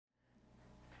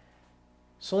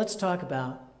So let's talk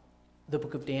about the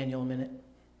book of Daniel a minute.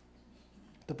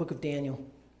 The book of Daniel.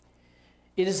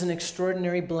 It is an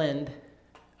extraordinary blend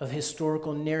of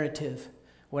historical narrative.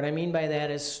 What I mean by that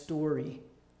is story.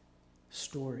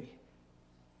 Story.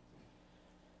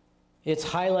 It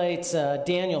highlights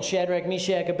Daniel, Shadrach,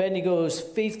 Mishach, Abednego's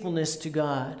faithfulness to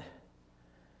God.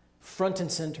 Front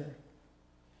and center.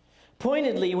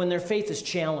 Pointedly when their faith is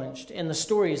challenged, and the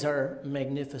stories are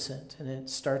magnificent, and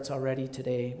it starts already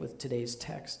today with today's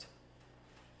text.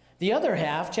 The other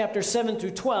half, chapters 7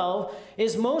 through 12,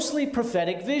 is mostly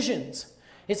prophetic visions.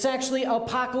 It's actually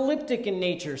apocalyptic in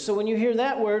nature. So when you hear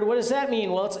that word, what does that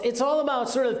mean? Well, it's all about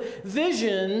sort of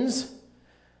visions,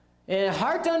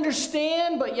 hard to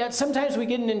understand, but yet sometimes we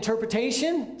get an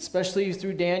interpretation, especially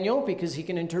through Daniel, because he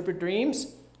can interpret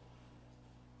dreams.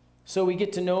 So we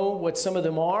get to know what some of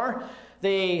them are.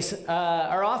 They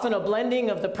are often a blending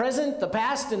of the present, the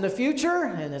past, and the future,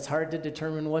 and it's hard to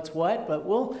determine what's what, but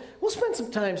we'll spend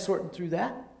some time sorting through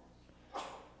that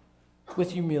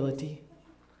with humility.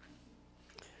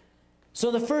 So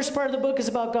the first part of the book is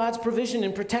about God's provision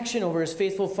and protection over his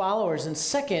faithful followers, and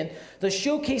second, the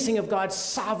showcasing of God's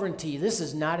sovereignty. This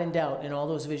is not in doubt in all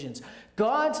those visions.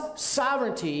 God's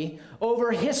sovereignty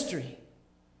over history,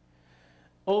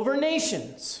 over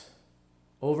nations,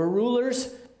 over rulers,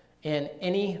 and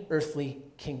any earthly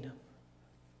kingdom.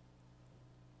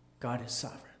 God is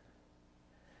sovereign.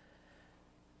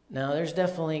 Now, there's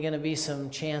definitely going to be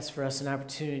some chance for us, an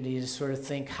opportunity to sort of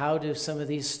think, how do some of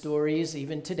these stories,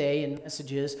 even today in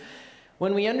messages,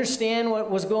 when we understand what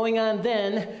was going on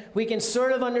then, we can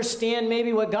sort of understand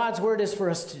maybe what God's word is for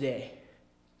us today.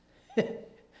 You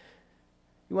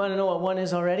want to know what one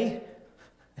is already?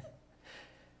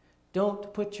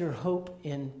 Don't put your hope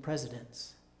in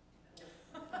presidents.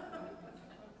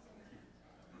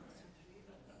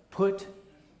 Put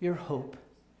your hope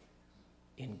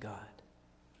in God.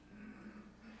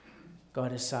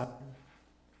 God is sovereign.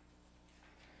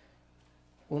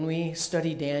 When we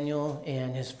study Daniel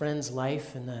and his friends'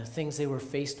 life and the things they were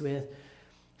faced with,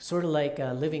 sort of like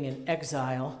living in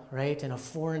exile, right, in a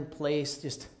foreign place,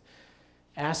 just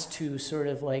asked to sort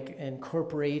of like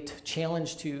incorporate,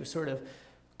 challenged to sort of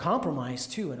compromise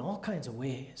too in all kinds of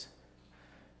ways.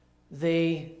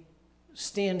 They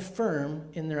stand firm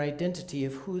in their identity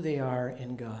of who they are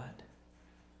in God,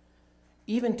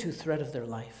 even to threat of their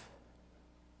life.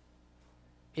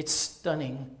 It's a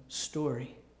stunning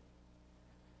story.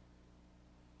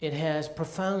 It has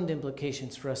profound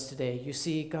implications for us today. You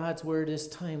see, God's word is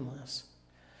timeless.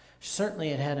 Certainly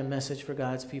it had a message for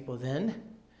God's people then.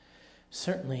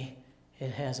 Certainly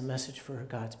it has a message for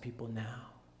God's people now.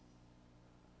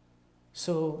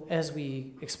 So as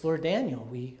we explore Daniel,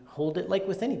 we hold it like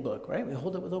with any book, right? We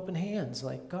hold it with open hands,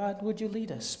 like, God, would you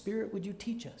lead us? Spirit, would you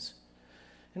teach us?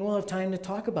 And we'll have time to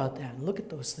talk about that and look at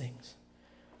those things.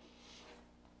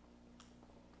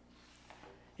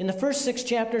 In the first 6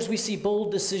 chapters, we see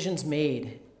bold decisions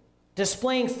made,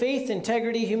 displaying faith,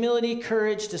 integrity, humility,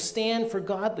 courage to stand for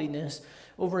godliness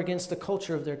over against the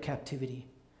culture of their captivity.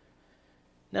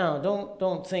 Now,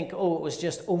 don't think, oh, it was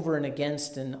just over and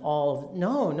against and all.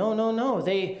 No.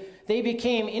 They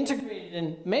became integrated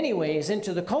in many ways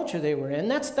into the culture they were in.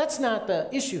 That's not the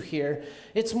issue here.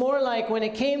 It's more like when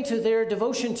it came to their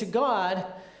devotion to God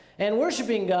and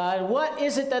worshiping God, what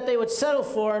is it that they would settle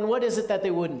for and what is it that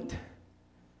they wouldn't?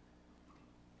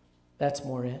 That's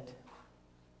more it.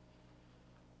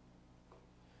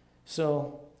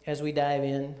 So, as we dive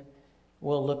in,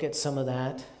 we'll look at some of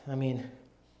that. I mean,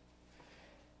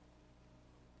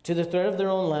 to the threat of their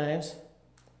own lives,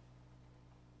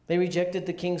 they rejected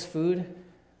the king's food.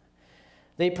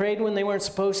 They prayed when they weren't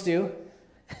supposed to.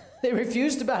 They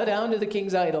refused to bow down to the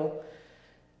king's idol.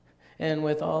 And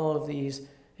with all of these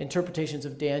interpretations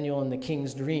of Daniel and the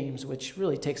king's dreams, which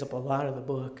really takes up a lot of the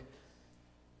book,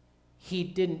 he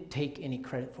didn't take any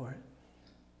credit for it.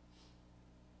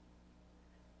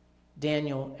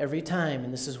 Daniel, every time,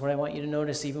 and this is what I want you to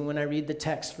notice even when I read the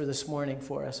text for this morning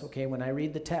for us, okay? When I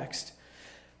read the text,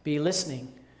 be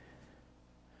listening.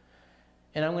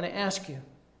 And I'm going to ask you,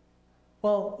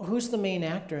 well, who's the main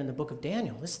actor in the book of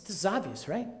Daniel? This is obvious,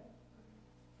 right?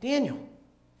 Daniel.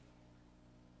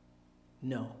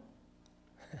 No.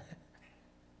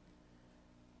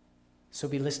 So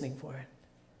be listening for it.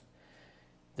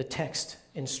 The text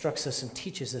instructs us and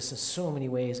teaches us in so many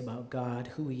ways about God,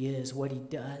 who he is, what he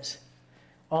does,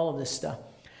 all of this stuff.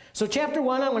 So chapter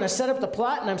 1, I'm going to set up the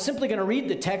plot, and I'm simply going to read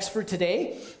the text for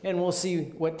today, and we'll see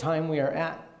what time we are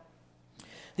at.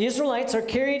 The Israelites are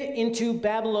carried into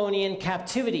Babylonian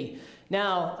captivity.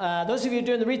 Now, those of you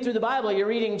doing the read through the Bible, you're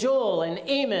reading Joel and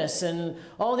Amos and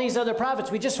all these other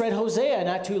prophets. We just read Hosea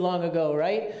not too long ago,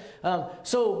 right?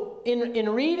 So in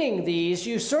reading these,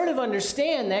 you sort of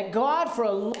understand that God for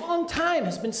a long time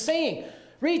has been saying,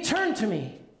 return to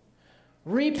me.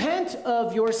 Repent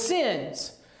of your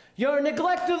sins, your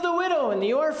neglect of the widow and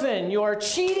the orphan, your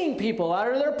cheating people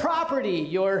out of their property,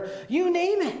 you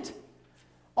name it.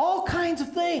 All kinds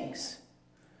of things.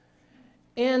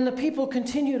 And the people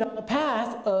continued on the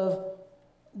path of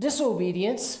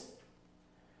disobedience.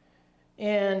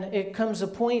 And it comes a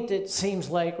point, it seems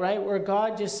like, right, where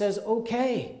God just says,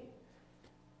 okay,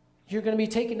 you're going to be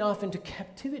taken off into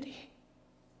captivity.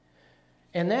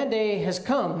 And that day has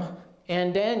come,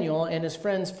 and Daniel and his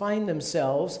friends find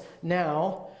themselves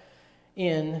now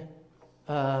in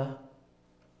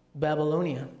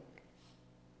Babylonia.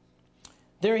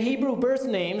 Their Hebrew birth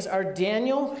names are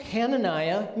Daniel,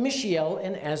 Hananiah, Mishael,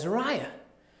 and Azariah.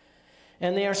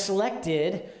 And they are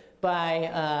selected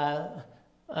by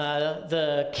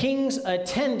the king's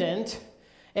attendant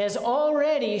as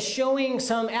already showing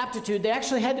some aptitude. They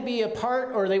actually had to be a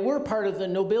part, or they were part of the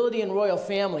nobility and royal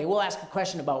family. We'll ask a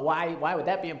question about why would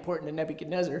that be important to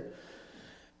Nebuchadnezzar.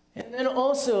 And then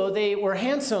also they were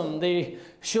handsome. They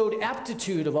showed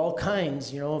aptitude of all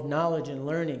kinds, of knowledge and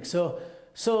learning.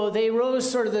 So they rose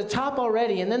sort of to the top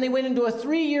already, and then they went into a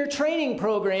 3-year training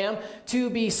program to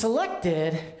be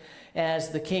selected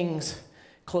as the king's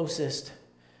closest,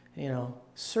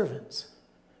 servants.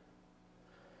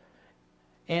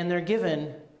 And they're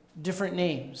given different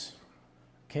names.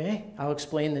 Okay? I'll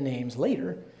explain the names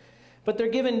later. But they're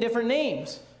given different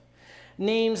names.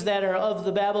 Names that are of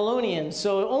the Babylonians.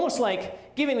 So almost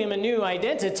like giving them a new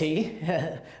identity,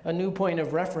 a new point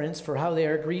of reference for how they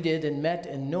are greeted and met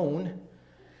and known.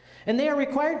 And they are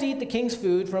required to eat the king's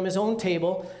food from his own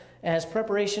table as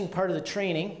preparation part of the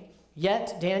training.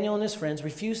 Yet Daniel and his friends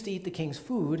refused to eat the king's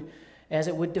food as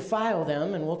it would defile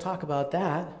them, and we'll talk about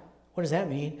that. What does that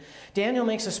mean? Daniel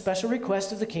makes a special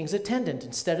request of the king's attendant.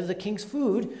 Instead of the king's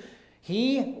food,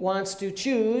 he wants to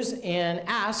choose and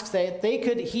asks that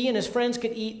he and his friends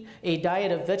could eat a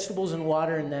diet of vegetables and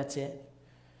water, and that's it.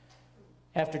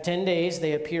 After 10 days,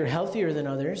 they appear healthier than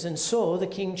others, and so the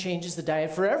king changes the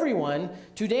diet for everyone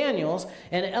to Daniel's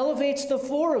and elevates the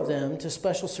 4 of them to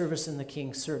special service in the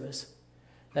king's service.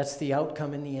 That's the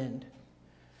outcome in the end.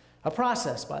 A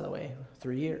process, by the way,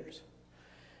 3 years.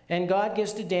 And God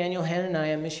gives to Daniel,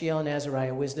 Hananiah, Mishael, and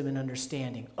Azariah wisdom and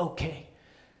understanding. Okay,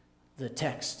 the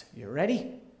text. You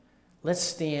ready? Let's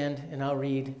stand, and I'll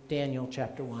read Daniel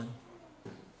chapter 1.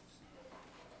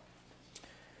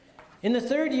 In the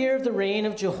 3rd year of the reign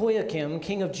of Jehoiakim,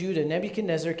 king of Judah,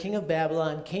 Nebuchadnezzar, king of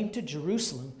Babylon, came to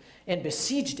Jerusalem and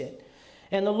besieged it.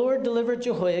 And the Lord delivered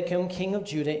Jehoiakim, king of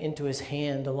Judah, into his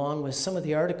hand, along with some of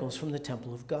the articles from the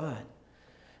temple of God.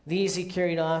 These he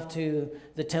carried off to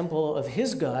the temple of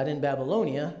his God in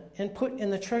Babylonia and put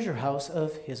in the treasure house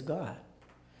of his God.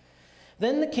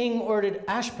 Then the king ordered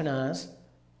Ashpenaz,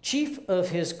 chief of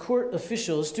his court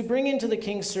officials, to bring into the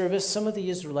king's service some of the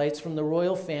Israelites from the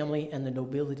royal family and the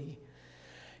nobility.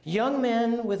 Young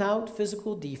men without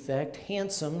physical defect,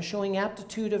 handsome, showing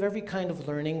aptitude of every kind of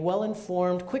learning,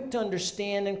 well-informed, quick to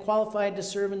understand, and qualified to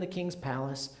serve in the king's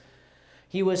palace.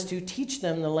 He was to teach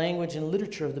them the language and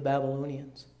literature of the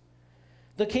Babylonians.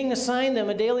 The king assigned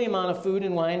them a daily amount of food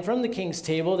and wine from the king's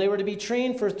table. They were to be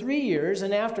trained for 3 years,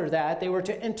 and after that they were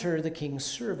to enter the king's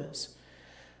service.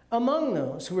 Among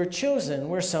those who were chosen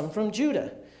were some from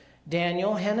Judah: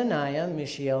 Daniel, Hananiah,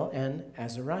 Mishael, and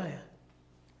Azariah.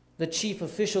 The chief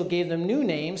official gave them new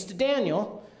names: to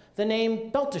Daniel, the name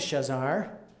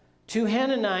Belteshazzar; to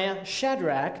Hananiah,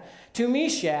 Shadrach; to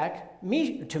Mishael,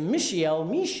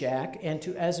 Meshach; and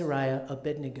to Azariah,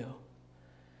 Abednego.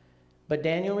 But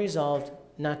Daniel resolved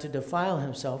not to defile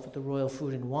himself with the royal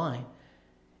food and wine,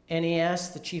 and he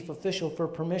asked the chief official for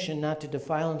permission not to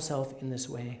defile himself in this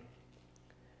way.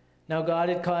 Now God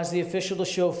had caused the official to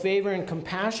show favor and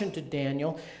compassion to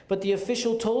Daniel, but the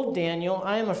official told Daniel,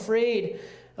 "I am afraid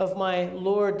of my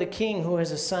lord the king, who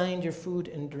has assigned your food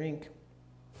and drink.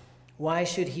 Why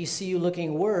should he see you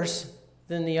looking worse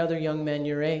than the other young men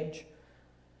your age?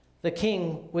 The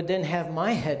king would then have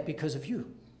my head because of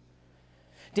you."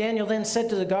 Daniel then said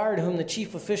to the guard whom the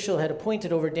chief official had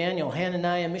appointed over Daniel,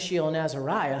 Hananiah, Mishael, and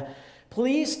Azariah,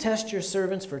 "Please test your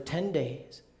servants for 10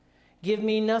 days. Give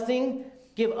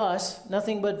us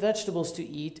nothing but vegetables to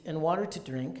eat and water to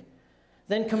drink.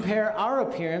 Then compare our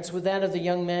appearance with that of the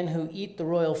young men who eat the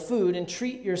royal food, and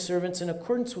treat your servants in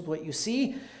accordance with what you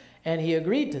see." And he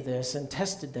agreed to this and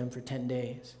tested them for 10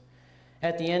 days.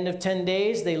 At the end of 10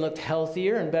 days, they looked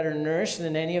healthier and better nourished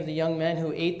than any of the young men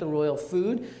who ate the royal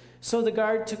food. So the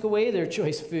guard took away their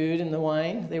choice food and the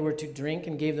wine they were to drink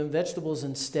and gave them vegetables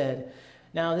instead.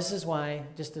 Now, this is why,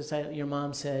 just as your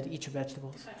mom said, eat your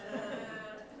vegetables.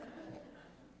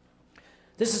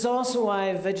 This is also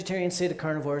why vegetarians say to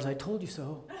carnivores, I told you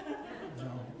so.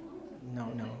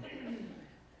 No.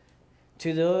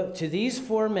 To these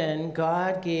 4 men,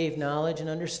 God gave knowledge and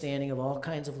understanding of all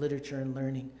kinds of literature and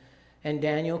learning. And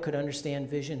Daniel could understand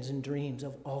visions and dreams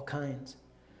of all kinds.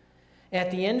 At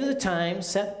the end of the time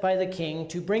set by the king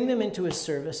to bring them into his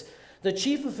service, the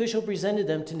chief official presented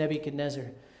them to Nebuchadnezzar.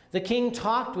 The king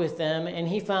talked with them, and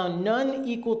he found none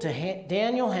equal to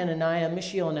Daniel, Hananiah,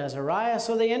 Mishael, and Azariah.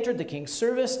 So they entered the king's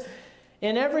service.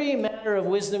 In every matter of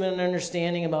wisdom and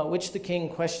understanding about which the king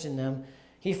questioned them,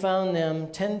 he found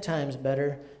them 10 times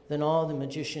better than all the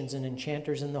magicians and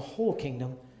enchanters in the whole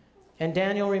kingdom. And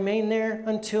Daniel remained there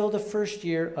until the first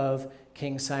year of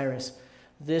King Cyrus.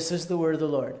 This is the word of the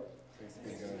Lord.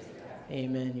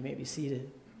 Amen. You may be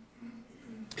seated.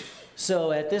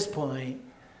 So at this point,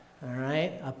 all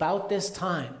right, about this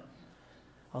time,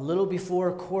 a little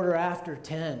before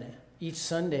 10:15 each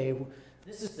Sunday,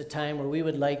 this is the time where we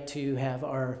would like to have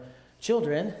our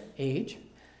children age.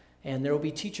 And there will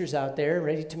be teachers out there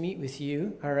ready to meet with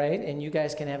you, all right? And you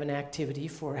guys can have an activity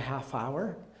for a half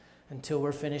hour until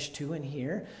we're finished too in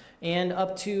here. And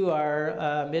up to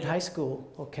our mid-high school,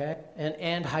 okay?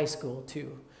 And high school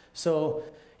too. So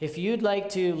if you'd like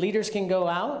to, leaders can go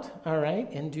out, all right,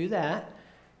 and do that.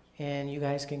 And you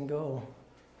guys can go.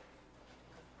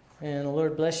 And the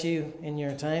Lord bless you in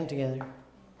your time together.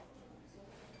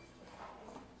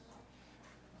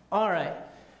 All right.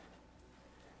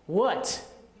 What?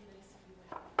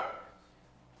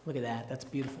 Look at that. That's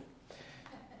beautiful.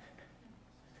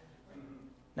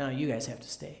 Now you guys have to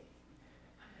stay.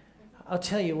 I'll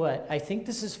tell you what. I think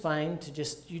this is fine to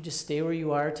just stay where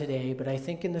you are today, but I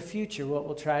think in the future what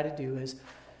we'll try to do is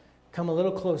come a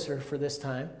little closer for this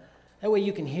time. That way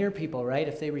you can hear people, right,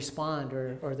 if they respond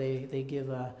or they give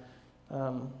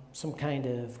some kind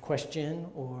of question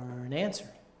or an answer.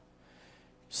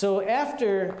 So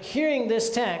after hearing this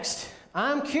text,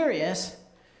 I'm curious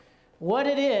what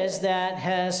it is that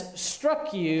has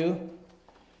struck you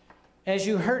as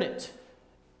you heard it.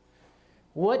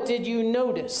 What did you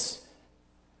notice?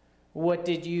 What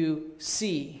did you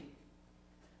see?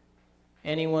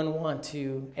 Anyone want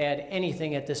to add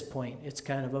anything at this point? It's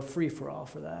kind of a free-for-all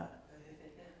for that.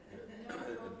 No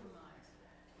compromise.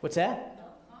 What's that? No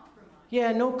compromise.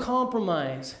 Yeah, no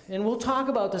compromise. And we'll talk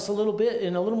about this a little bit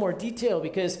in a little more detail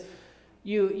because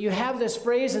you have this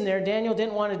phrase in there, Daniel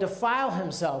didn't want to defile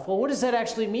himself. Well, what does that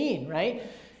actually mean, right?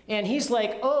 And he's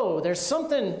like, oh, there's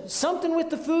something with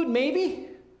the food, maybe?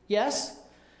 Yes.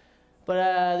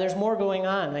 But there's more going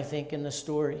on, I think, in the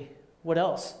story. What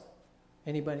else?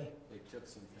 Anybody? They took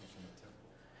some things from the temple.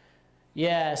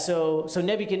 Yeah, so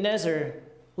Nebuchadnezzar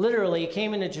literally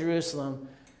came into Jerusalem.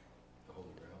 The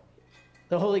Holy Grail.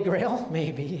 The Holy Grail?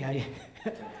 Maybe.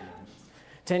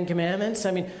 10 Commandments.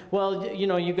 I mean, well, you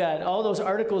know, you got all those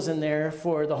articles in there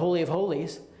for the Holy of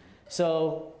Holies.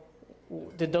 So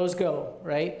did those go,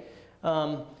 right?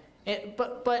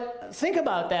 But think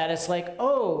about that. It's like,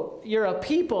 oh, you're a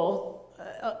people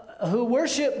who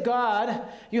worship God.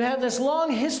 You have this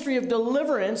long history of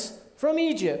deliverance from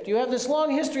Egypt. You have this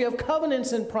long history of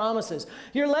covenants and promises.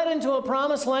 You're led into a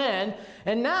promised land,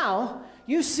 and now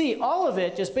you see all of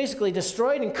it just basically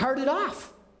destroyed and carted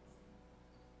off.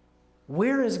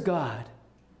 Where is God?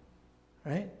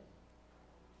 Right?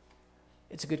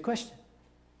 It's a good question.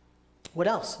 What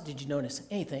else did you notice?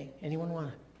 Anything? Anyone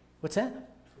want to? What's that?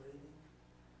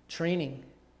 Training.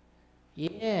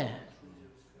 Yeah.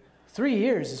 3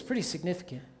 years is pretty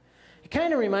significant. It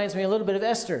kind of reminds me a little bit of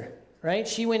Esther, right?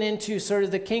 She went into sort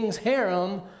of the king's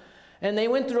harem, and they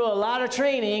went through a lot of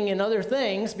training and other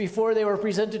things before they were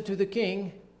presented to the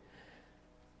king.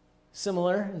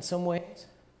 Similar in some ways.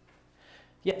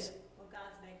 Yes? Well,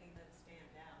 God's making them stand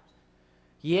out.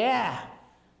 Yeah.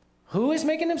 Who is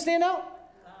making them stand out?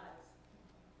 God.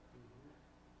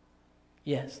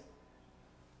 Yes.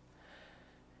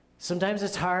 Sometimes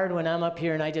it's hard when I'm up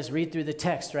here and I just read through the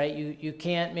text, right? You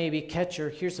can't maybe catch or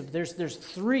hear some. There's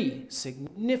 3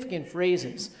 significant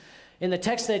phrases in the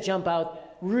text that jump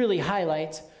out, really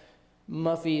highlights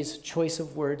Muffy's choice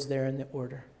of words there in the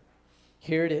order.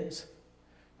 Here it is.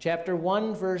 Chapter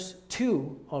 1, verse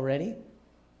 2 already.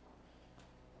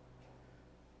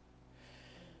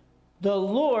 The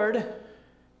Lord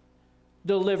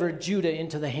delivered Judah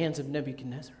into the hands of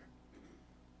Nebuchadnezzar.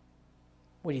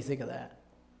 What do you think of that?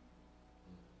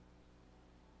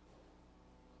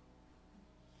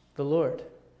 The Lord.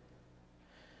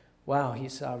 Wow,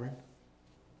 he's sovereign.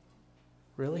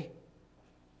 Really?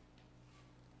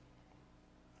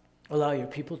 allow your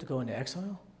people to go into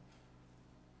exile?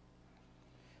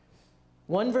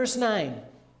 1 verse 9.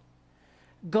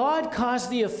 God caused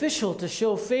the official to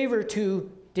show favor to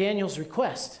Daniel's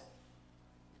request.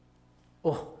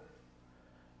 Oh,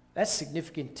 that's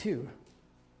significant too.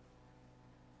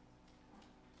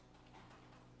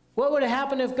 What would have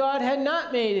happened if God had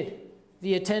not made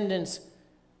the attendance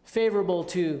favorable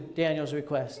to Daniel's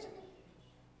request?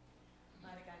 Might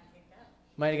have gotten kicked out.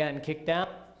 Might have gotten kicked out.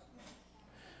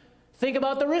 Think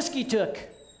about the risk he took.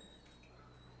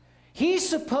 He's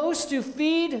supposed to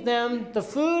feed them the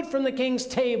food from the king's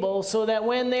table so that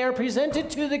when they are presented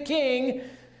to the king,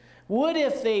 what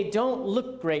if they don't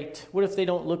look great? What if they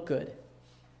don't look good?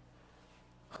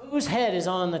 Whose head is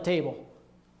on the table?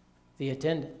 The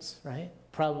attendants, right?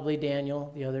 Probably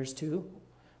Daniel, the others too.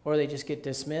 Or they just get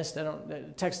dismissed.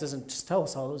 The text doesn't just tell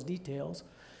us all those details.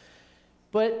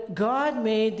 But God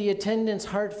made the attendants'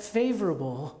 heart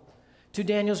favorable to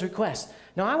Daniel's request.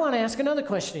 Now I want to ask another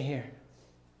question here.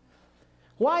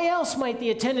 Why else might the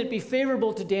attendant be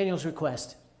favorable to Daniel's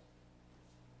request?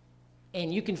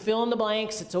 And you can fill in the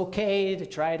blanks. It's okay to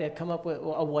try to come up with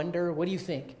a wonder. What do you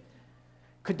think?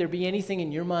 Could there be anything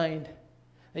in your mind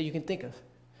that you can think of?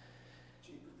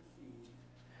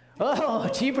 Oh,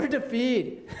 cheaper to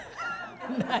feed.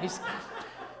 Nice.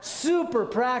 Super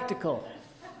practical.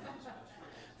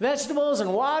 Vegetables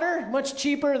and water, much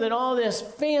cheaper than all this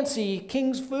fancy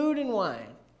king's food and wine.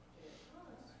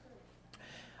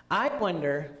 I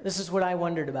wonder, this is what I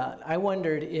wondered about. I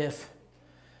wondered if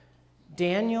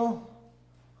Daniel,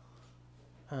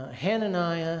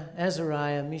 Hananiah,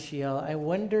 Azariah, Mishael, I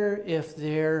wonder if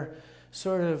their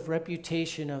sort of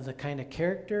reputation of the kind of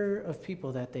character of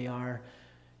people that they are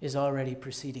is already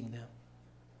preceding them.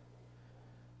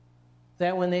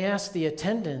 That when they ask the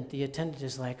attendant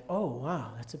is like, oh,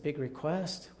 wow, that's a big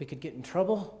request. We could get in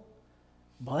trouble.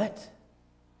 But,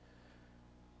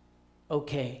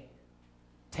 okay,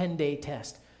 10-day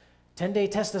test. 10-day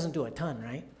test doesn't do a ton,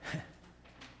 right?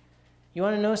 You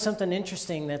want to know something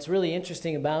interesting that's really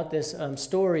interesting about this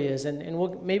story is, and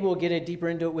maybe we'll get deeper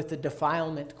into it with the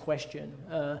defilement question.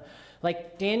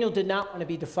 Like Daniel did not want to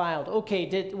be defiled.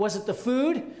 Okay, was it the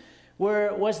food?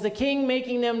 Was the king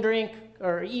making them drink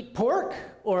or eat pork?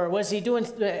 Or was he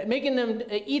making them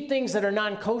eat things that are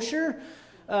non-kosher?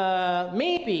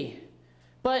 Maybe.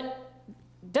 But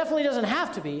definitely doesn't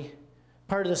have to be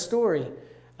part of the story.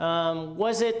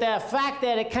 Was it that fact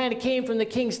that it kind of came from the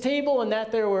king's table and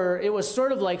that it was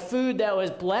sort of like food that was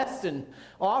blessed and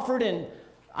offered in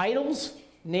idols,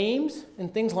 names,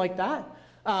 and things like that?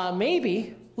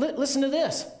 Maybe. Listen to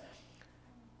this.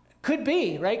 Could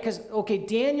be, right? Because, okay,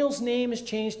 Daniel's name is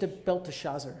changed to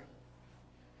Belteshazzar.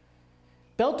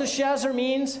 Belteshazzar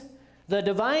means the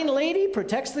divine lady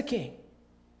protects the king.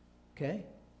 Okay?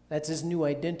 That's his new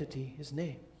identity, his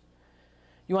name.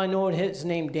 You want to know what his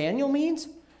name Daniel means?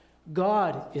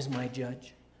 God is my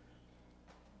judge.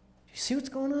 You see what's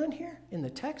going on here in the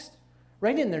text?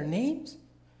 Right in their names?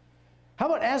 How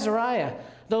about Azariah?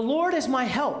 The Lord is my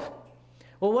help.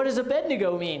 Well, what does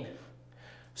Abednego mean?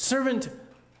 Servant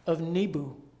of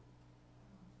Nebu.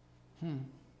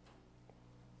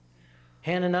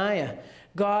 Hananiah.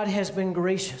 God has been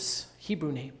gracious.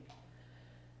 Hebrew name.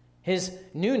 His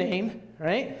new name,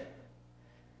 right?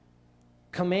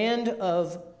 Command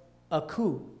of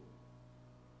Aku,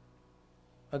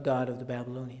 a god of the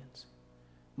Babylonians.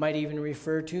 Might even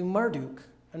refer to Marduk,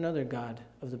 another god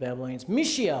of the Babylonians.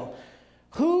 Mishael,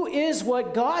 who is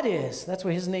what God is. That's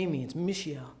what his name means,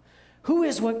 Mishael. Who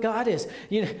is what God is.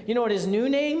 You know what his new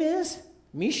name is?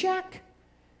 Mishach.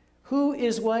 Who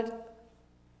is what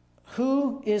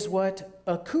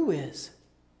Aku is.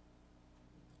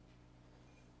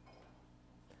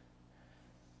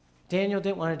 Daniel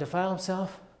didn't want to defile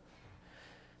himself.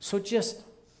 So just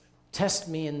test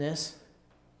me in this.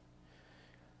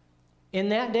 In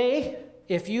that day,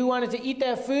 if you wanted to eat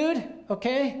that food,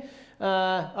 okay,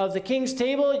 of the king's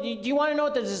table, do you want to know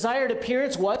what the desired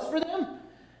appearance was for them?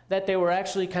 That they were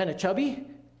actually kind of chubby?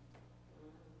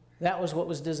 That was what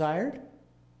was desired?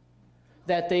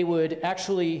 That they would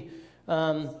actually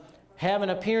have an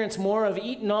appearance more of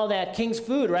eating all that king's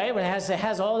food, right? But it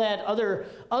has all that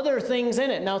other things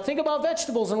in it. Now think about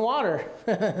vegetables and water.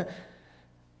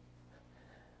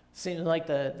 Seems like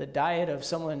the diet of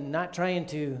someone not trying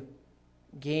to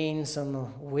gain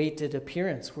some weighted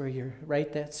appearance where you're,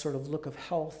 right, that sort of look of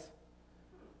health.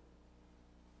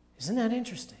 Isn't that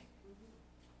interesting?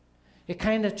 It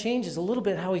kind of changes a little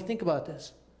bit how we think about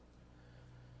this.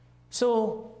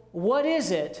 So what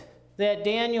is it that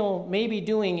Daniel may be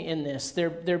doing in this?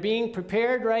 They're being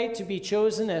prepared, right, to be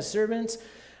chosen as servants.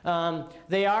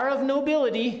 They are of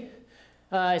nobility.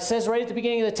 It says right at the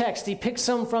beginning of the text, he picked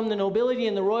some from the nobility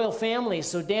and the royal family.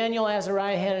 So Daniel,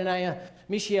 Azariah, Hananiah,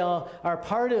 Mishael are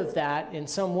part of that in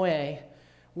some way.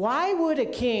 Why would a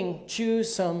king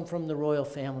choose some from the royal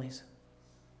families?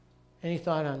 Any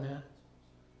thought on that?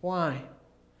 Why?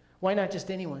 Why not just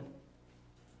anyone? To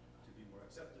be more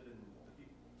accepted in the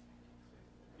people.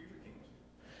 Future kings.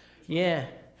 Yeah.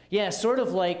 Yeah, sort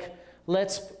of like,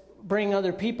 let's bring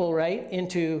other people, right,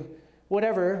 into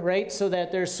whatever, right, so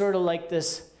that there's sort of like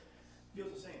this.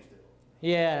 Feels the same still.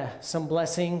 Yeah, some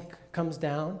blessing comes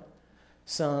down.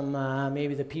 Some,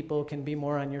 maybe the people can be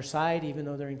more on your side even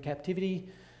though they're in captivity.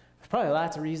 There's probably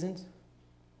lots of reasons.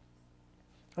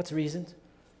 Lots of reasons.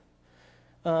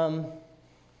 To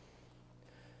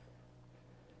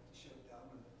show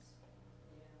dominance.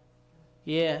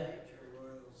 Yeah, Your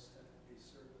royals have to be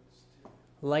servants too.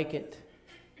 like it.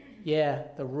 Yeah,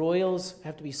 the royals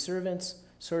have to be servants,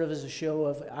 sort of as a show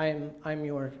of, I'm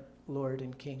your Lord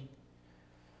and King.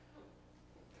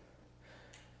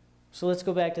 So let's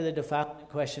go back to the defilement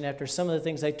question. After some of the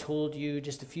things I told you,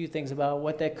 just a few things about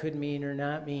what that could mean or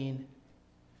not mean.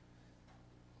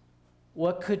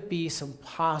 What could be some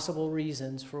possible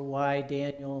reasons for why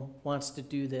Daniel wants to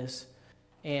do this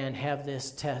and have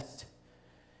this test?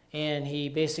 And he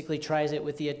basically tries it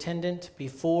with the attendant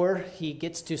before he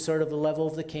gets to sort of the level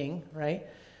of the king, right?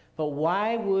 But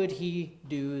why would he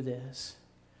do this?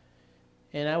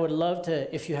 And I would love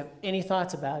to, if you have any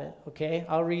thoughts about it, okay?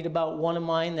 I'll read about one of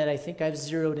mine that I think I've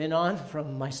zeroed in on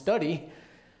from my study,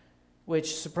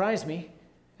 which surprised me,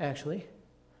 actually.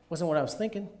 Wasn't what I was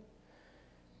thinking.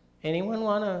 Anyone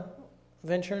want to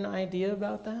venture an idea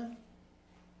about that?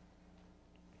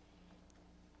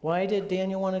 Why did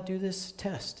Daniel want to do this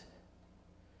test?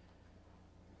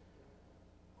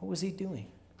 What was he doing?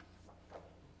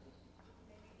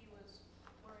 Maybe he was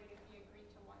worried if he agreed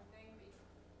to one thing,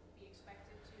 be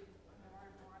expected to more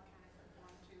and more kind of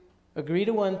conform to Agree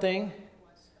to one thing, what it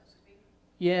was supposed to be.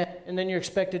 yeah, and then you're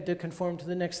expected to conform to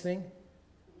the next thing.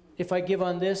 If I give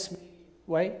on this,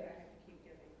 right?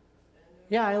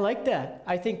 Yeah, I like that.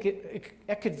 I think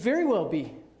it could very well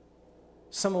be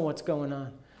some of what's going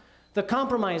on. The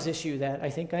compromise issue that I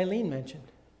think Eileen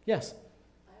mentioned. Yes?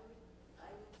 I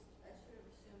sort of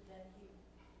assumed that he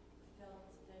felt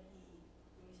that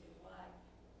when you say why,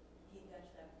 he got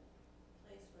to that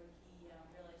place where he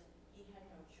realized he had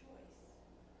no choice.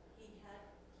 He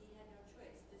had no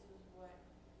choice. This was what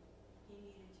he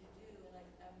needed to do. Like,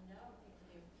 I'm now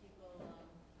thinking of people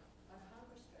on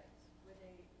hunger strikes, where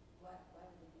why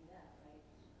would they do that, right?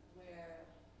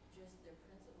 Where just their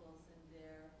principles and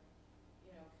their,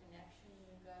 connection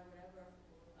with God, whatever,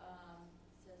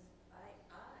 says,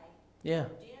 Yeah.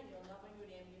 Daniel, not my new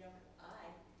name,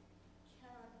 I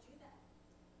cannot do that.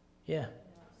 Yeah.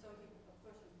 So he, of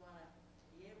course, would want to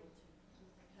be able to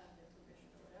have their permission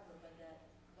or whatever, but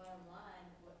that bottom line,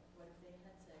 what if they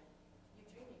had said, you're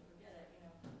dreaming, forget it,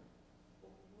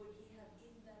 would he have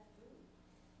eaten that food?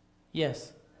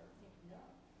 Yes. I would think no.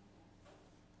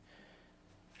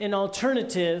 An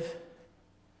alternative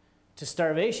to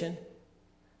starvation,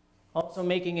 also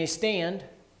making a stand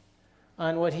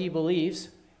on what he believes,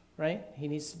 right? He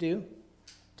needs to do.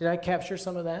 Did I capture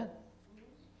some of that?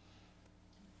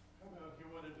 How about he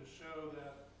wanted to show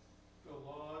that the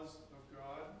laws of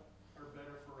God are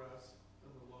better for us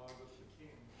than the laws of the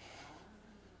king?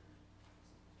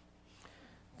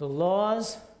 The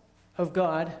laws of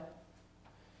God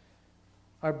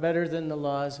are better than the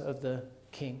laws of the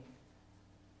king.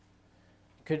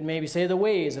 Could maybe say the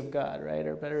ways of God, right,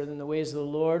 are better than the ways of the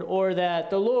Lord, or that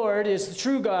the Lord is the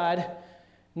true God.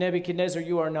 Nebuchadnezzar,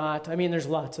 you are not. I mean, there's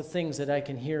lots of things that I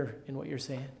can hear in what you're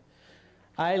saying.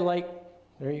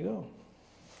 There you go.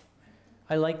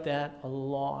 I like that a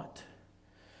lot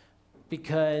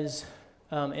because,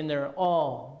 and they're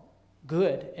all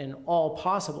good and all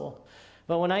possible.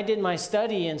 But when I did my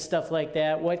study and stuff like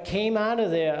that, what came out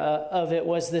of it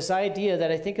was this idea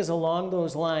that I think is along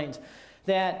those lines,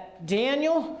 that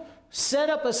Daniel set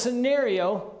up a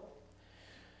scenario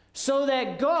so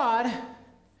that God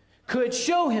could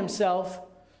show himself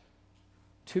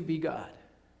to be God.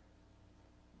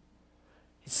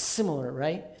 It's similar,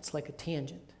 right? It's like a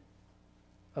tangent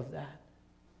of that.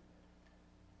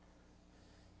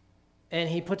 And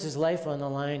he puts his life on the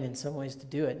line in some ways to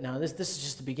do it. Now, this is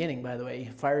just the beginning, by the way.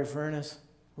 Fiery furnace,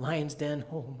 lion's den.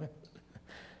 Oh, man.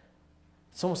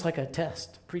 It's almost like a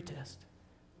test, pre-test.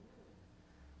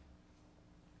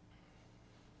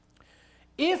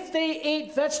 If they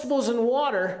ate vegetables and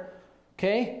water,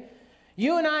 okay,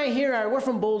 you and I here we're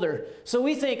from Boulder, so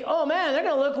we think, oh man, they're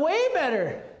going to look way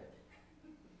better.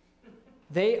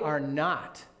 They are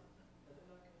not.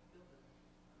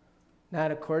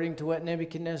 not according to what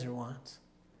Nebuchadnezzar wants.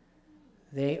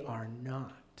 They are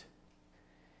not.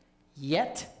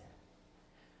 Yet,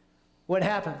 what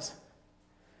happens?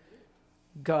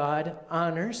 God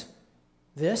honors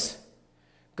this.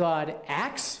 God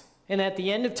acts. And at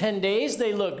the end of 10 days,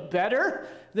 they look better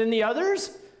than the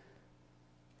others.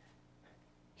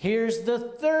 Here's the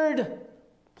third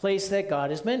place that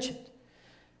God is mentioned.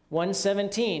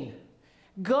 1:17.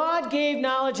 God gave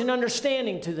knowledge and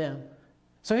understanding to them.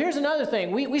 So here's another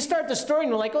thing. We start the story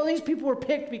and we're like, oh, these people were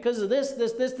picked because of this.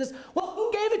 Well,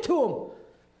 who gave it to them?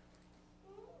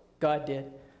 God did.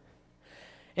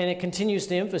 And it continues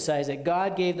to emphasize that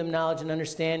God gave them knowledge and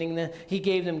understanding. He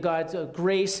gave them God's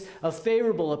grace of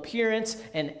favorable appearance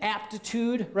and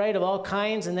aptitude, right, of all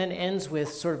kinds, and then ends with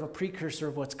sort of a precursor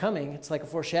of what's coming. It's like a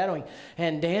foreshadowing.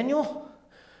 And Daniel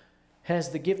has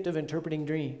the gift of interpreting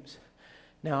dreams.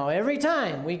 Now, every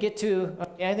time we get to,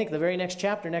 I think the very next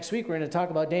chapter, next week, we're going to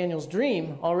talk about Daniel's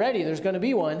dream. Already, there's going to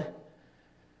be one.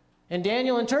 And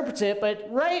Daniel interprets it, but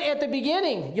right at the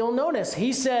beginning, you'll notice,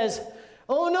 he says,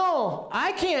 oh no,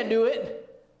 I can't do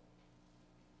it.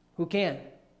 Who can?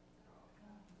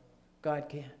 God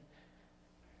can.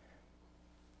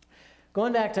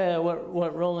 Going back to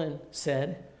what Roland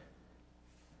said,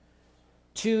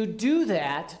 to do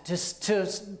that, to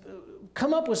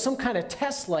come up with some kind of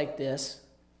test like this,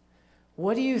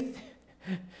 what do you,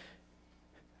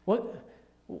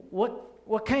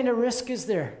 what kind of risk is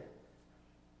there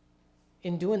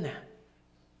in doing that?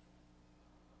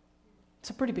 It's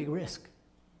a pretty big risk.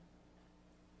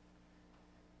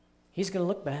 He's going to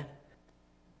look bad,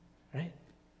 right?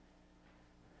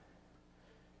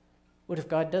 What if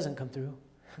God doesn't come through?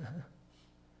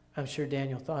 I'm sure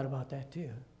Daniel thought about that too.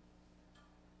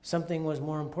 Something was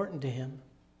more important to him.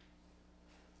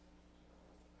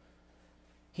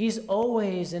 He's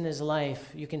always in his life,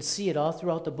 you can see it all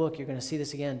throughout the book, you're going to see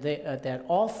this again, that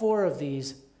all four of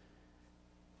these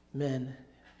men,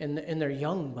 and they're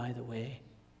young, by the way,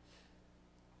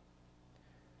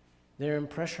 they're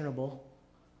impressionable.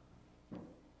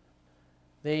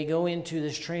 They go into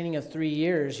this training of 3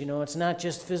 years. You know, it's not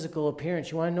just physical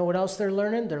appearance. You want to know what else they're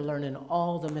learning? They're learning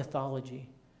all the mythology.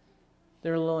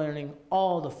 They're learning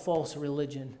all the false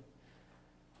religion.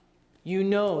 You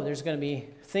know there's going to be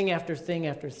thing after thing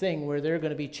after thing where they're going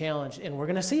to be challenged, and we're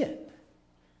going to see it.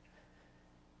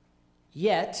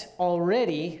 Yet,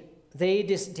 already,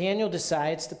 Daniel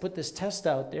decides to put this test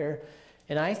out there,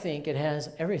 and I think it has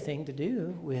everything to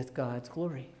do with God's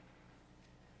glory.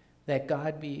 That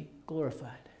God be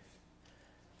glorified.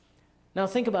 Now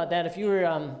think about that. If you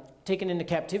were taken into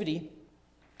captivity,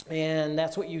 and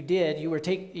that's what you did, you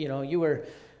were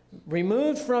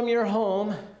removed from your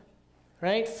home,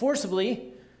 right,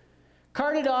 forcibly,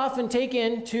 carted off and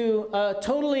taken to a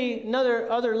totally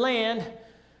other land.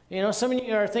 You know, some of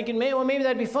you are thinking, maybe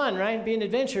that'd be fun, right? Be an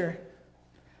adventure.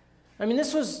 I mean,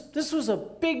 this was a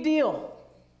big deal.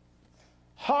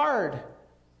 Hard.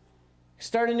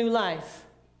 Start a new life.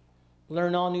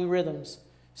 Learn all new rhythms.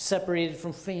 Separated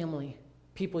from family,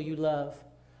 people you love.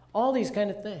 All these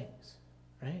kind of things,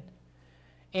 right?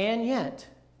 And yet,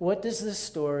 what does this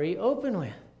story open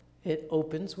with? It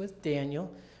opens with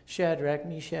Daniel, Shadrach,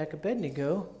 Mishach,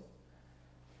 Abednego.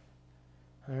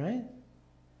 All right?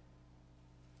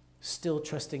 Still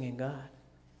trusting in God.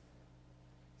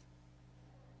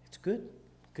 It's good.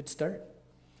 Good start.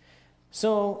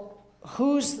 So,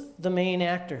 who's the main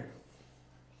actor?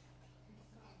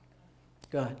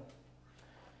 God.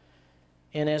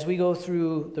 And as we go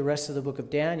through the rest of the book of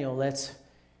Daniel, let's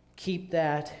keep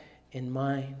that in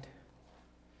mind.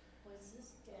 Was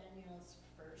this Daniel's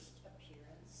first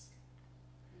appearance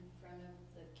in front of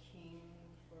the king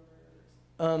for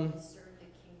serve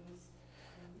the king's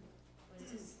food?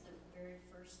 Was this the very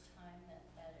first time that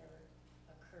ever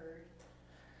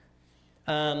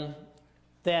occurred?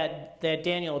 That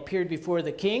Daniel appeared before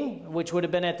the king, which would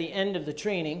have been at the end of the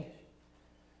training.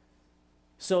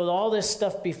 So all this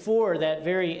stuff before that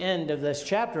very end of this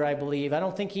chapter, I believe, I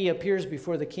don't think he appears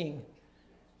before the king.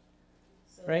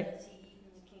 So right? Has he eaten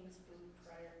the king's food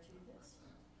prior to this?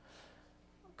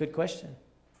 Good question.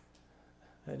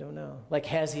 I don't know. Like,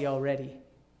 has he already?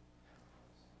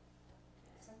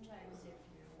 Sometimes if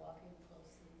you're walking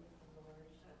closely with the Lord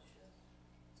and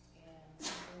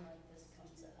something like this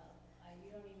comes up,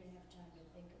 you don't even have time to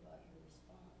think about your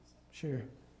response. Sure.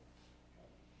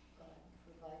 God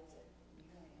provides it, you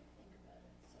don't even think about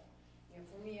it. So,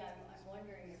 for me, I'm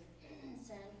wondering if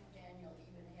Daniel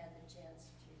even had the chance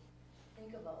to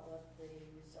think about what the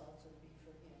results would be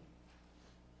for him,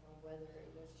 or whether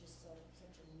it was just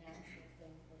such a natural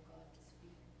thing for God to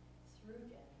speak through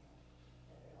Daniel,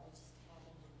 that it all just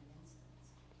happened in an instant.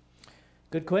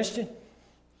 Good question.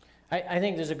 I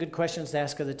think there's a good questions to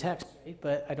ask of the text, right?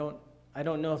 But I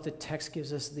don't know if the text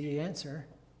gives us the answer.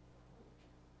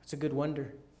 It's a good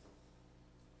wonder.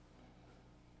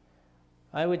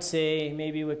 I would say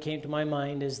maybe what came to my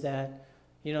mind is that,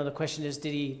 the question is,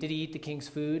 did he eat the king's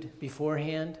food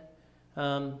beforehand?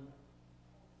 I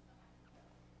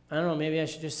don't know, maybe I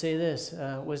should just say this.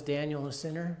 Was Daniel a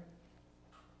sinner?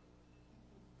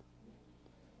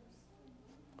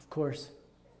 Of course.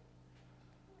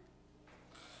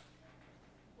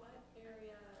 What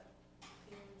area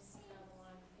is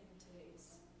Babylon in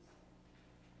today's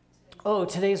Oh,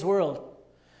 today's world.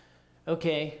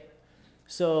 Okay.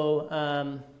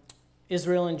 So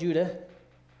Israel and Judah,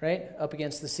 right, up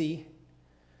against the sea.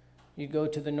 You go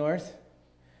to the north.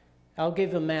 I'll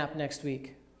give a map next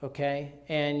week, okay?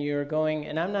 And you're going,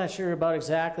 and I'm not sure about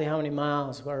exactly how many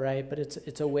miles, all right, but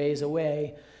it's a ways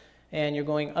away. And you're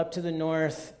going up to the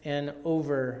north and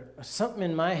over. Something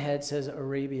in my head says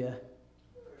Arabia.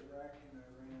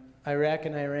 Iraq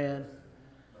and Iran.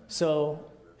 So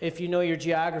if you know your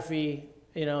geography,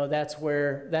 that's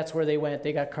where they went.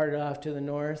 They got carted off to the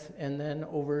north and then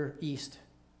over east.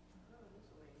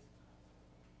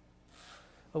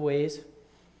 A ways.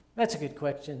 That's a good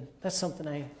question. That's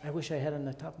something I wish I had on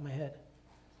the top of my head.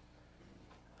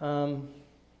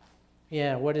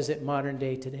 Yeah, what is it modern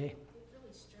day today? It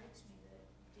really strikes me that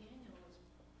Daniel was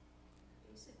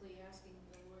basically asking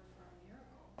the Lord for a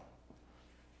miracle.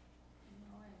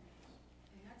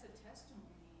 And that's a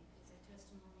testimony. It's a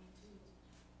testimony to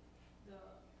the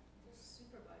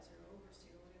supervisor,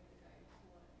 overseer, whatever the guy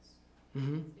was.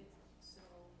 Mm-hmm. So,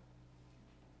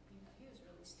 he was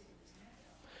really sticking his neck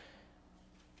out.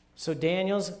 So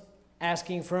Daniel's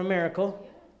asking for a miracle. Yeah,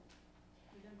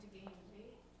 for them to gain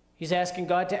faith. He's asking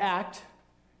God to act.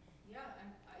 Yeah,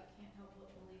 and I can't help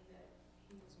but believe that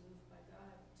he was moved by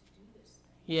God to do this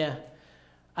thing. Yeah.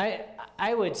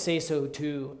 I would say so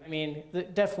too. I mean,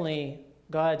 definitely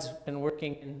God's been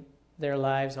working in their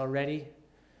lives already,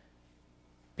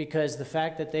 because the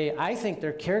fact that I think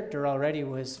their character already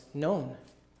was known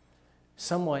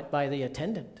somewhat by the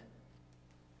attendant.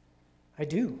 I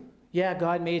do. Yeah,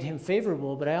 God made him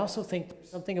favorable, but I also think there's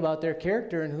something about their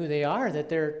character and who they are, that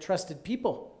they're trusted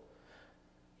people.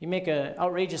 You make an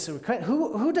outrageous request.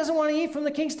 Who doesn't want to eat from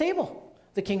the king's table?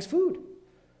 The king's food.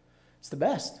 It's the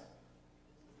best.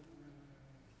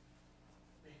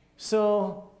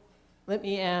 So let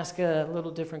me ask a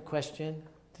little different question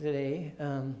today.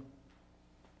 And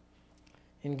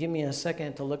give me a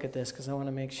second to look at this, because I want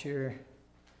to make sure.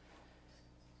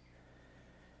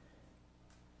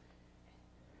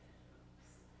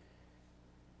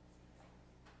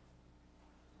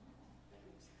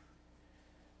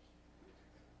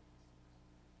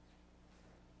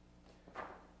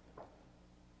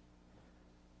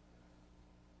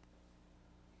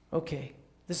 Okay,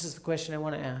 this is the question I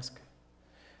want to ask.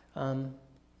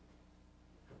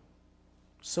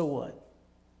 So what?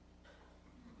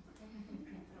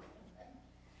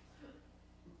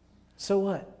 So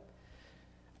what?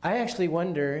 I actually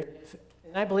wonder,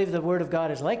 and I believe the Word of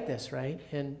God is like this, right?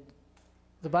 And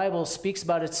the Bible speaks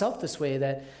about itself this way,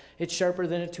 that it's sharper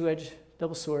than a two-edged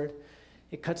double sword.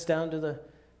 It cuts down to the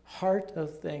heart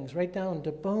of things, right down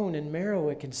to bone and marrow.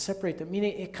 It can separate them,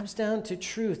 meaning it comes down to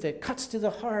truth. It cuts to the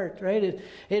heart, right?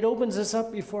 It opens us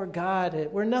up before God,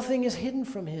 where nothing is hidden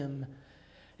from him.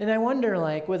 And I wonder,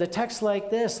 like, with a text like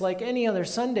this, like any other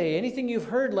Sunday, anything you've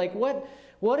heard, like what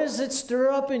does it stir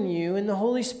up in you in the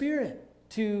Holy Spirit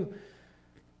to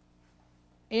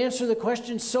answer the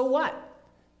question, so what?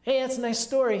 Hey, that's a nice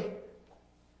story.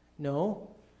 No.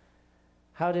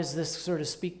 How does this sort of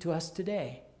speak to us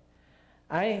today?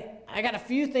 I got a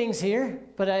few things here,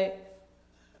 but I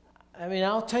mean,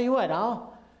 I'll tell you what,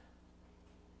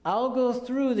 I'll go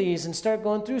through these and start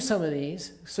going through some of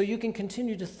these so you can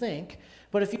continue to think.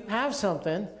 But if you have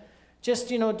something, just,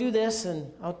 do this,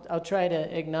 and I'll try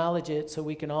to acknowledge it so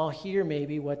we can all hear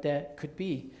maybe what that could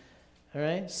be. All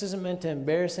right? This isn't meant to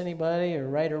embarrass anybody or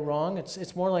right or wrong.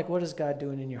 It's more like, what is God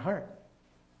doing in your heart?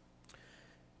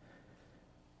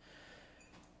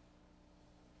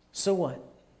 So what?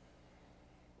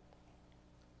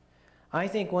 I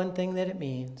think one thing that it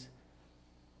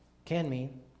can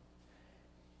mean,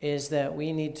 is that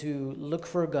we need to look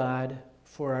for God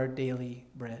for our daily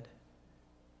bread.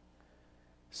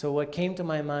 So what came to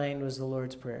my mind was the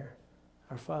Lord's Prayer.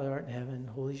 Our Father art in heaven,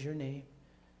 holy is your name.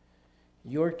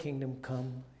 Your kingdom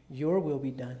come, your will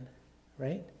be done,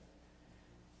 right?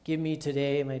 Give me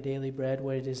today my daily bread,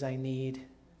 what it is I need.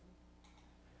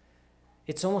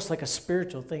 It's almost like a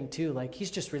spiritual thing too, like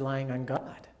he's just relying on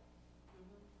God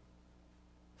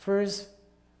for his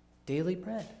daily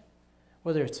bread.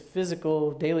 whether it's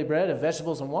physical daily bread of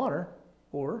vegetables and water,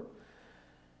 or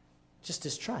just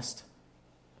his trust.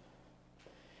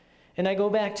 And I go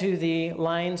back to the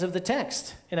lines of the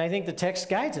text, and I think the text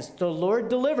guides us. The Lord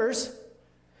delivers,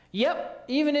 yep,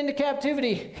 even into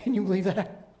captivity. Can you believe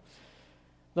that?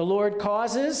 The Lord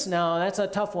causes. Now, that's a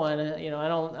tough one. I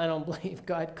don't believe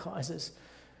God causes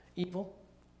evil.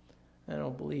 I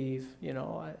don't believe,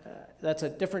 that's a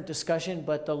different discussion,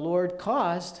 but the Lord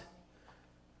caused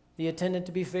the attendant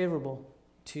to be favorable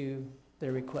to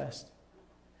their request.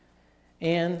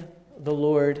 And the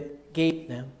Lord gave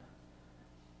them.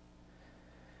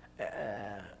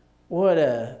 What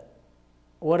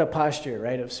a posture,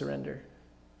 right, of surrender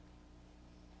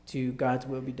to God's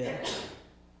will be done.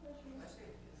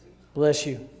 Bless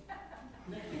you.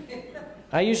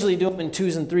 I usually do them in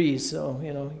 2s and 3s, so,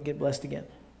 get blessed again.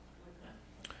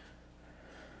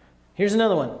 Here's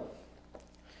another one.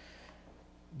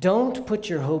 Don't put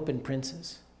your hope in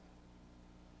princes.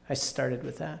 I started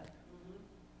with that.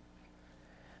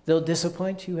 They'll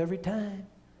disappoint you every time.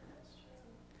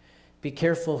 Be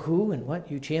careful who and what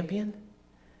you champion.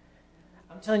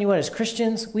 I'm telling you what, as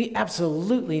Christians, we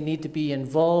absolutely need to be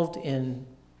involved in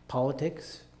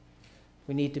politics.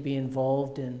 We need to be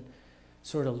involved in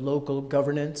sort of local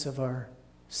governance of our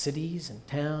cities and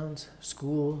towns,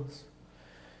 schools.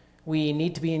 We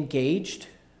need to be engaged.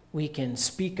 We can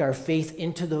speak our faith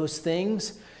into those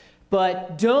things,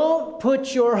 but don't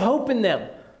put your hope in them.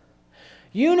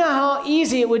 You know how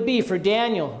easy it would be for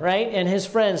Daniel, right, and his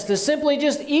friends to simply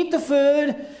just eat the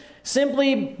food,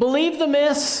 simply believe the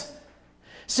myths,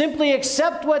 simply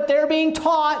accept what they're being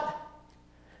taught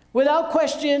without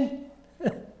question.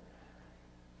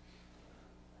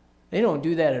 They don't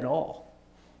do that at all.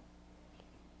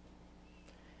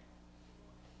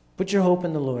 Put your hope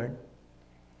in the Lord.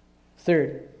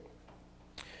 Third,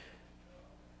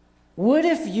 what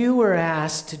if you were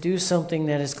asked to do something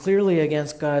that is clearly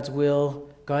against God's will,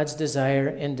 God's desire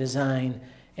and design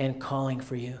and calling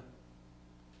for you?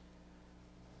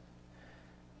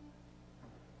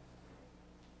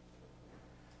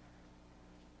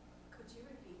 Could you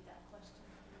repeat that question,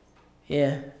 please?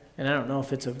 Yeah, and I don't know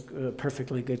if it's a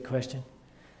perfectly good question.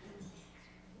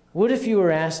 What if you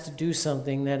were asked to do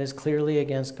something that is clearly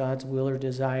against God's will or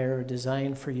desire or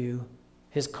design for you,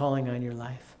 his calling on your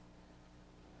life?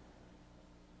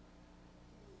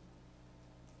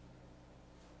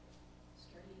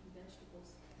 Start eating vegetables.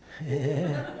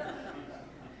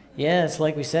 Yeah, it's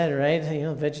like we said, right?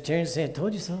 Vegetarians say, I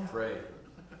told you so. Pray.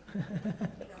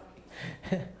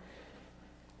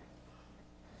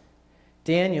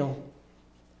 Daniel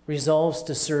resolves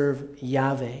to serve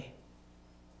Yahweh.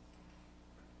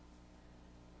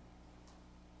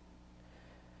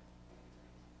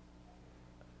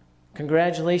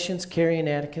 Congratulations, Carrie and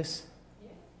Atticus.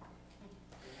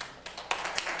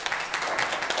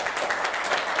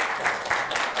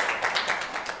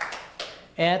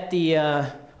 At the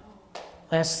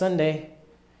last Sunday,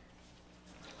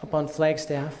 up on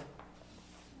Flagstaff,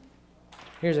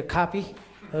 here's a copy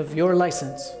of your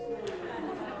license.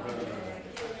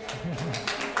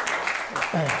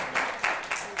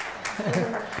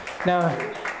 Now,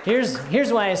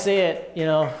 here's why I say it,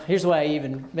 here's why I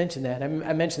even mention that. I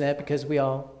mention that because we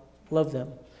all love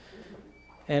them,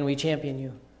 and we champion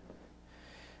you.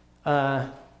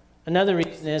 Another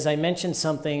reason is I mentioned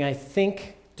something, I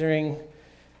think, during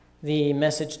the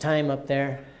message time up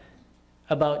there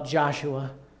about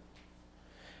Joshua.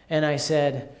 And I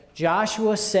said,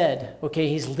 Joshua said, okay,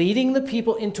 he's leading the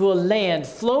people into a land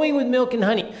flowing with milk and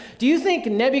honey. Do you think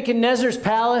Nebuchadnezzar's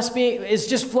palace is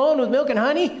just flowing with milk and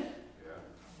honey? Yeah.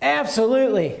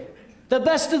 Absolutely. The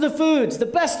best of the foods, the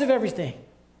best of everything.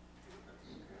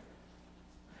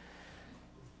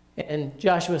 And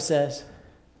Joshua says,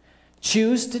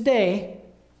 choose today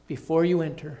before you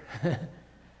enter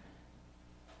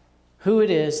who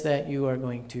it is that you are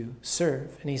going to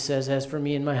serve. And he says, as for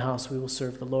me and my house, we will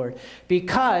serve the Lord.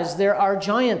 Because there are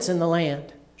giants in the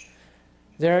land.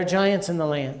 There are giants in the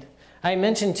land. I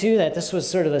mentioned, too, that this was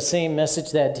sort of the same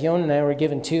message that Dion and I were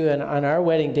given, too, on our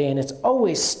wedding day, and it's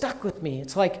always stuck with me.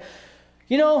 It's like,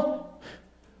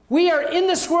 we are in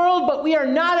this world, but we are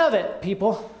not of it,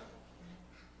 people.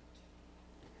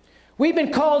 We've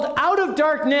been called out of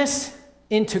darkness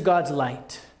into God's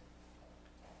light.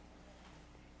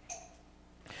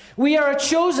 We are a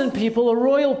chosen people, a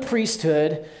royal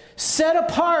priesthood, set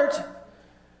apart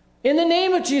in the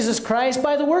name of Jesus Christ,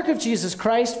 by the work of Jesus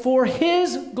Christ, for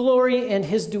his glory and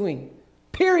his doing.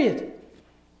 Period.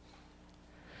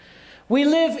 We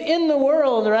live in the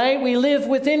world, right? We live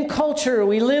within culture.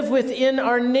 We live within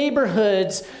our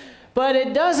neighborhoods. But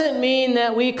it doesn't mean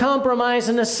that we compromise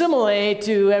and assimilate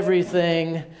to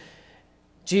everything.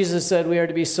 Jesus said we are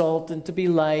to be salt and to be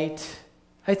light.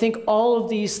 I think all of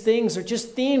these things are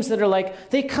just themes that are like,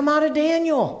 they come out of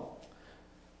Daniel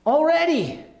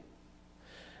already.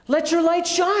 Let your light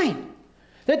shine,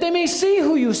 that they may see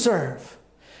who you serve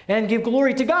and give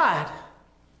glory to God.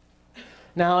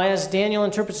 Now, as Daniel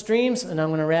interprets dreams, and I'm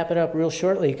going to wrap it up real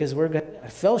shortly because we're going to a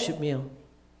fellowship meal.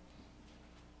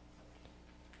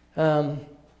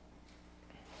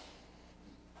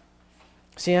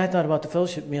 See, I thought about the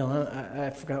fellowship meal. I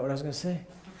forgot what I was going to say.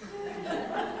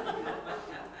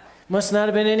 Must not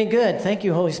have been any good. Thank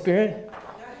you, Holy Spirit.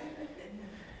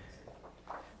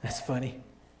 That's funny.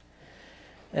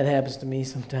 That happens to me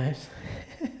sometimes.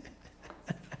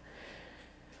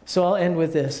 So I'll end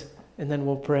with this, and then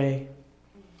we'll pray.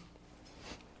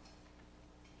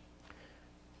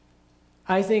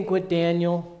 I think what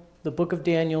Daniel, the book of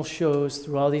Daniel, shows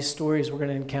through all these stories we're going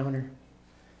to encounter,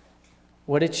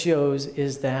 what it shows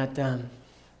is that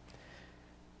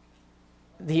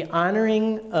the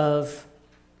honoring of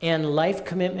and life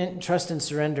commitment, trust, and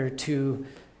surrender to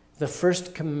the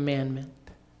first commandment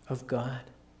of God.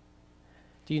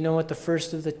 Do you know what the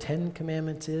first of the 10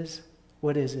 commandments is?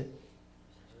 What is it?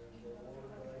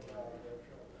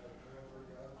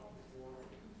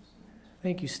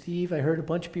 Thank you, Steve. I heard a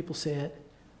bunch of people say it.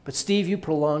 But Steve, you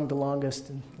prolonged the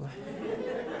longest.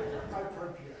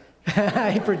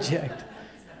 I project.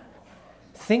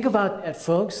 Think about that,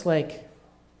 folks. Like,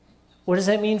 what does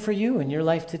that mean for you in your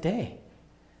life today?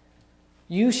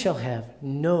 You shall have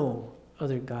no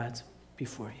other gods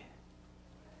before you.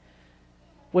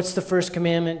 What's the first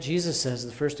commandment? Jesus says,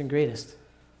 the first and greatest.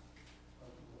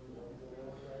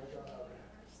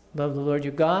 Love the Lord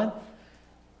your God,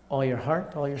 all your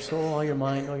heart, all your soul, all your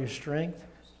mind, all your strength.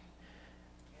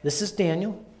 This is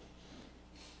Daniel.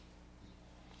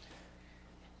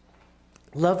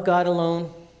 Love God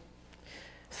alone.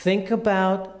 Think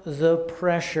about the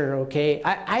pressure, okay?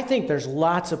 I think there's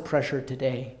lots of pressure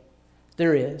today.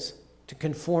 There is, to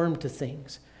conform to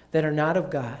things that are not of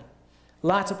God.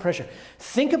 Lots of pressure.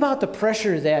 Think about the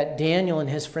pressure that Daniel and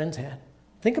his friends had.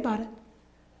 Think about it.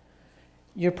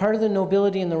 You're part of the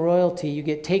nobility and the royalty. You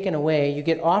get taken away. You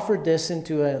get offered this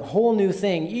into a whole new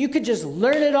thing. You could just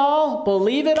learn it all,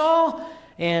 believe it all,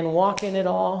 and walk in it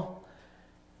all.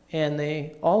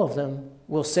 And all of them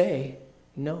will say,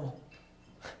 no.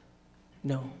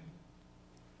 No.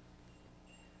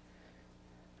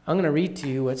 I'm going to read to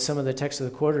you what some of the text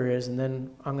of the quarter is, and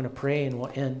then I'm going to pray and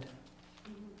we'll end.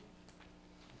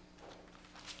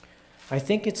 I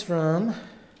think it's from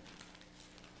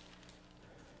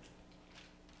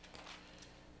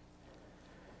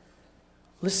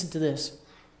listen to this.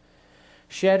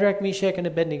 Shadrach, Mishach, and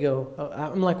Abednego.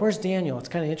 I'm like, where's Daniel? It's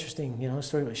kind of interesting,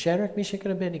 story about Shadrach, Mishach,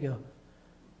 and Abednego.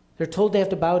 They're told they have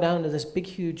to bow down to this big,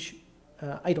 huge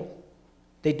idol.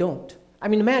 They don't. I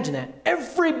mean, imagine that.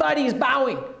 Everybody's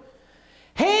bowing.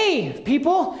 Hey,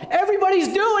 people, everybody's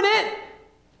doing it.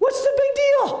 What's the big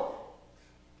deal?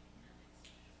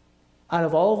 Out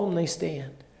of all of them, they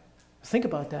stand. Think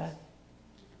about that.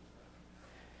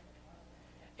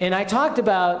 And I talked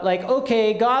about,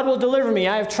 okay, God will deliver me.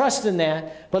 I have trust in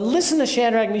that. But listen to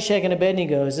Shadrach, Meshach, and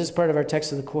Abednego, as this is part of our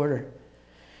text of the quarter.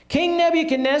 King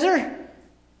Nebuchadnezzar,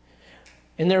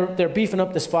 and they're beefing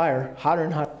up this fire, hotter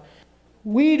and hotter.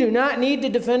 We do not need to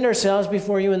defend ourselves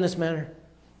before you in this matter.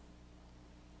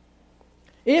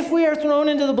 If we are thrown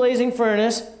into the blazing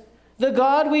furnace, the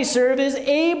God we serve is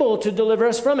able to deliver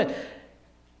us from it.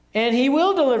 And he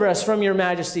will deliver us from your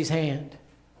majesty's hand.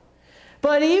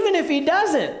 But even if he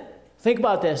doesn't, think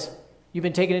about this. You've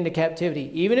been taken into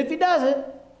captivity. Even if he doesn't,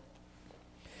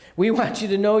 we want you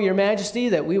to know, your majesty,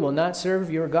 that we will not serve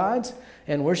your gods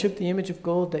and worship the image of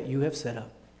gold that you have set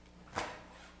up.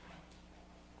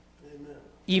 Amen.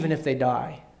 Even if they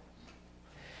die.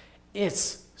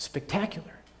 It's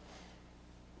spectacular.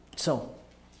 So,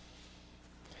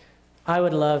 I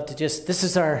would love to this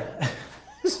is our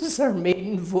this is our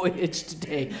maiden voyage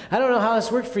today. I don't know how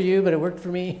this worked for you, but it worked for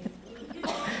me.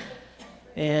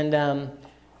 And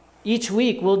each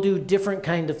week we'll do different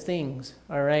kind of things,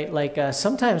 all right?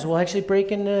 Sometimes we'll actually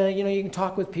break into, you can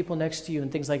talk with people next to you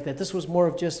and things like that. This was more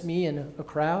of just me and a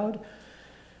crowd.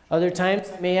 Other times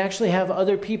I may actually have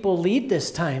other people lead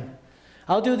this time.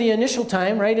 I'll do the initial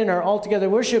time, right, in our all-together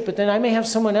worship, but then I may have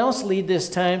someone else lead this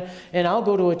time, and I'll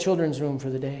go to a children's room for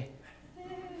the day.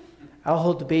 I'll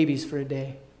hold the babies for a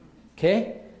day,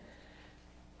 okay?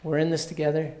 We're in this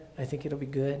together. I think it'll be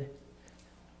good.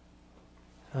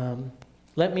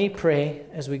 Let me pray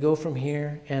as we go from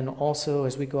here and also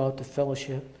as we go out to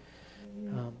fellowship.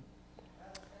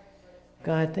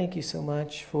 God, thank you so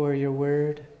much for your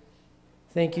word.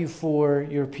 Thank you for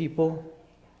your people.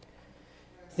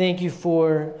 Thank you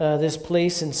for this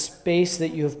place and space that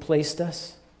you have placed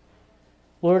us.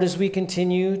 Lord, as we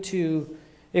continue to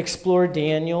explore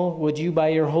Daniel, would you, by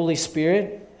your Holy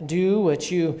Spirit, do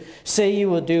what you say you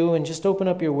will do and just open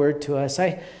up your word to us?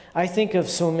 I think of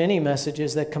so many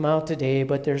messages that come out today,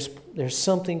 but there's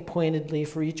something pointedly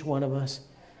for each one of us,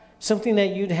 something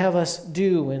that you'd have us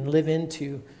do and live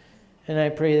into. And I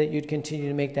pray that you'd continue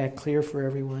to make that clear for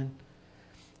everyone.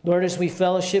 Lord, as we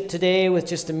fellowship today with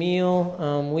just a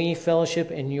meal, we fellowship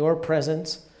in your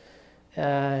presence.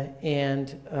 Lord,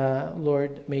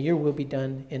 may your will be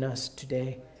done in us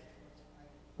today.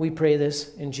 We pray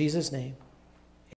this in Jesus' name.